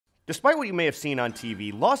Despite what you may have seen on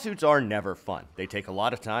TV, lawsuits are never fun. They take a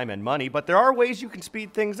lot of time and money, but there are ways you can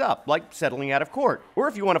speed things up, like settling out of court. Or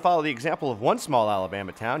if you want to follow the example of one small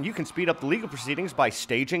Alabama town, you can speed up the legal proceedings by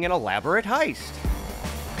staging an elaborate heist.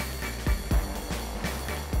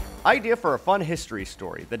 Idea for a fun history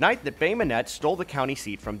story: the night that Bay Minette stole the county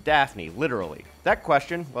seat from Daphne, literally. That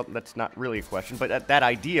question, well, that's not really a question, but that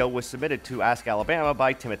idea was submitted to Ask Alabama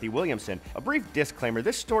by Timothy Williamson. A brief disclaimer: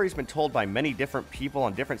 this story's been told by many different people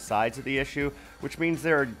on different sides of the issue, which means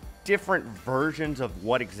there are different versions of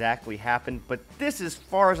what exactly happened, but this, as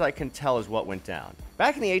far as I can tell, is what went down.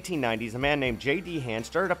 Back in the 1890s, a man named J.D. Hand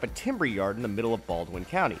started up a timber yard in the middle of Baldwin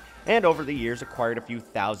County, and over the years acquired a few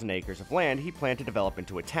thousand acres of land he planned to develop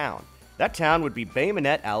into a town. That town would be Bay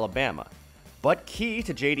Minette, Alabama. But key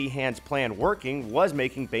to J.D. Hand's plan working was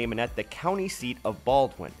making Bay Minette the county seat of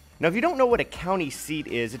Baldwin. Now, if you don't know what a county seat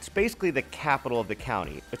is, it's basically the capital of the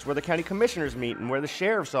county. It's where the county commissioners meet and where the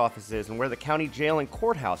sheriff's office is and where the county jail and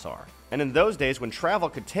courthouse are. And in those days, when travel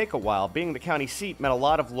could take a while, being the county seat meant a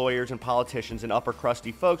lot of lawyers and politicians and upper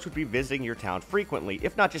crusty folks would be visiting your town frequently,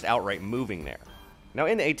 if not just outright moving there. Now,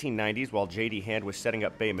 in the 1890s, while J.D. Hand was setting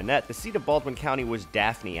up Bay Minette, the seat of Baldwin County was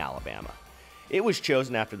Daphne, Alabama. It was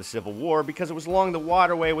chosen after the Civil War because it was along the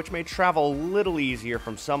waterway, which made travel a little easier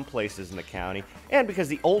from some places in the county, and because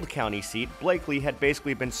the old county seat, Blakely, had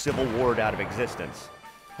basically been Civil Warred out of existence.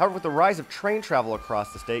 However, with the rise of train travel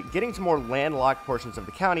across the state, getting to more landlocked portions of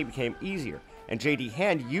the county became easier, and J.D.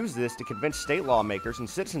 Hand used this to convince state lawmakers and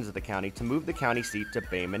citizens of the county to move the county seat to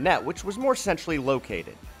Bay Minette, which was more centrally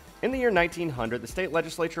located. In the year 1900, the state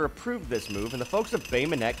legislature approved this move, and the folks of Bay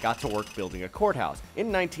Minette got to work building a courthouse.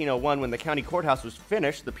 In 1901, when the county courthouse was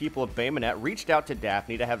finished, the people of Bay Minette reached out to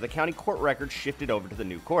Daphne to have the county court records shifted over to the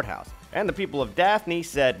new courthouse. And the people of Daphne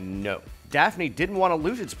said no. Daphne didn't want to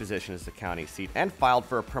lose its position as the county seat and filed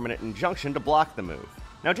for a permanent injunction to block the move.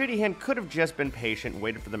 Now, J.D. Hand could have just been patient and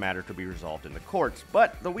waited for the matter to be resolved in the courts,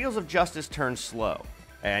 but the wheels of justice turn slow,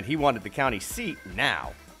 and he wanted the county seat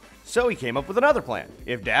now. So he came up with another plan.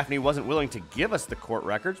 If Daphne wasn't willing to give us the court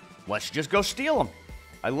records, let's just go steal them.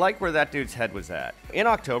 I like where that dude's head was at. In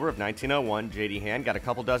October of 1901, J.D. Hand got a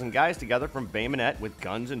couple dozen guys together from Bay Minette with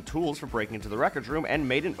guns and tools for breaking into the records room and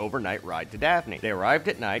made an overnight ride to Daphne. They arrived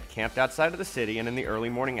at night, camped outside of the city, and in the early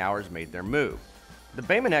morning hours made their move. The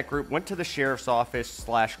Bay Minette group went to the sheriff's office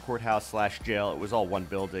 / courthouse / jail, it was all one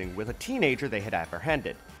building, with a teenager they had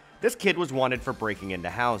apprehended. This kid was wanted for breaking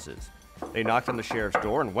into houses. They knocked on the sheriff's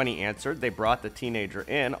door, and when he answered, they brought the teenager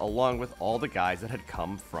in, along with all the guys that had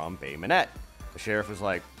come from Bay Minette. The sheriff was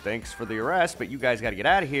like, "Thanks for the arrest, but you guys gotta get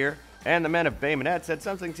out of here." And the men of Bay Minette said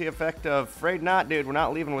something to the effect of, "Afraid not, dude, we're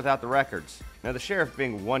not leaving without the records." Now, the sheriff,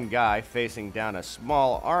 being one guy facing down a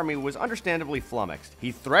small army, was understandably flummoxed.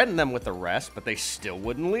 He threatened them with arrest, but they still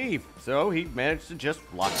wouldn't leave. So he managed to just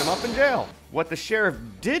lock them up in jail. What the sheriff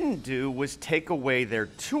didn't do was take away their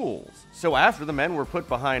tools. So after the men were put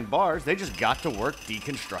behind bars, they just got to work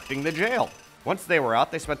deconstructing the jail. Once they were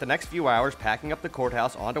out, they spent the next few hours packing up the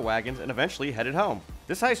courthouse onto wagons and eventually headed home.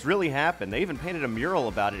 This heist really happened. They even painted a mural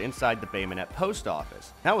about it inside the Bay Minette post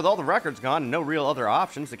office. Now, with all the records gone and no real other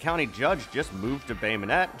options, the county judge just moved to Bay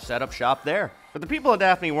Minette and set up shop there. But the people of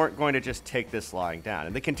Daphne weren't going to just take this lying down,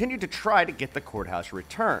 and they continued to try to get the courthouse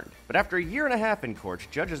returned. But after a year and a half in courts,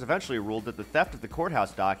 judges eventually ruled that the theft of the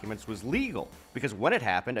courthouse documents was legal, because when it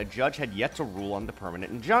happened, a judge had yet to rule on the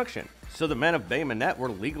permanent injunction. So the men of Bay Minette were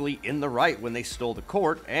legally in the right when they stole the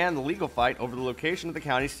court, and the legal fight over the location of the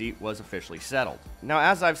county seat was officially settled. Now,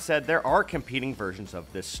 as I've said, there are competing versions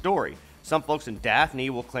of this story. Some folks in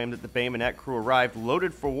Daphne will claim that the Bay Minette crew arrived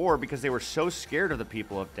loaded for war because they were so scared of the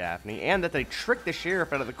people of Daphne, and that they tricked the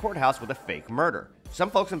sheriff out of the courthouse with a fake murder.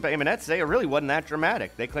 Some folks in Bay Minette say it really wasn't that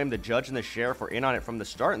dramatic. They claim the judge and the sheriff were in on it from the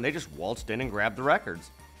start, and they just waltzed in and grabbed the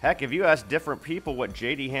records. Heck, if you ask different people what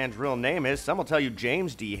J.D. Hand's real name is, some will tell you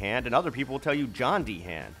James D. Hand, and other people will tell you John D.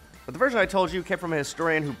 Hand. But the version I told you came from a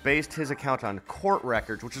historian who based his account on court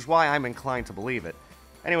records, which is why I'm inclined to believe it.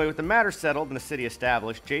 Anyway, with the matter settled and the city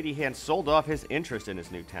established, J.D. Hand sold off his interest in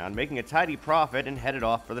his new town, making a tidy profit, and headed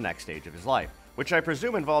off for the next stage of his life, which I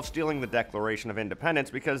presume involved stealing the Declaration of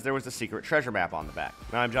Independence because there was a secret treasure map on the back.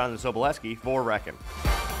 Now, I'm Jonathan Soboleski for Reckin.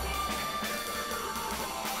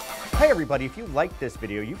 Hey everybody, if you liked this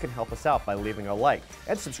video, you can help us out by leaving a like,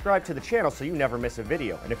 and subscribe to the channel so you never miss a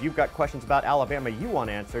video. And if you've got questions about Alabama you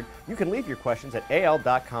want answered, you can leave your questions at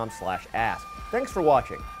al.com/ask. Thanks for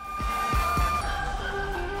watching.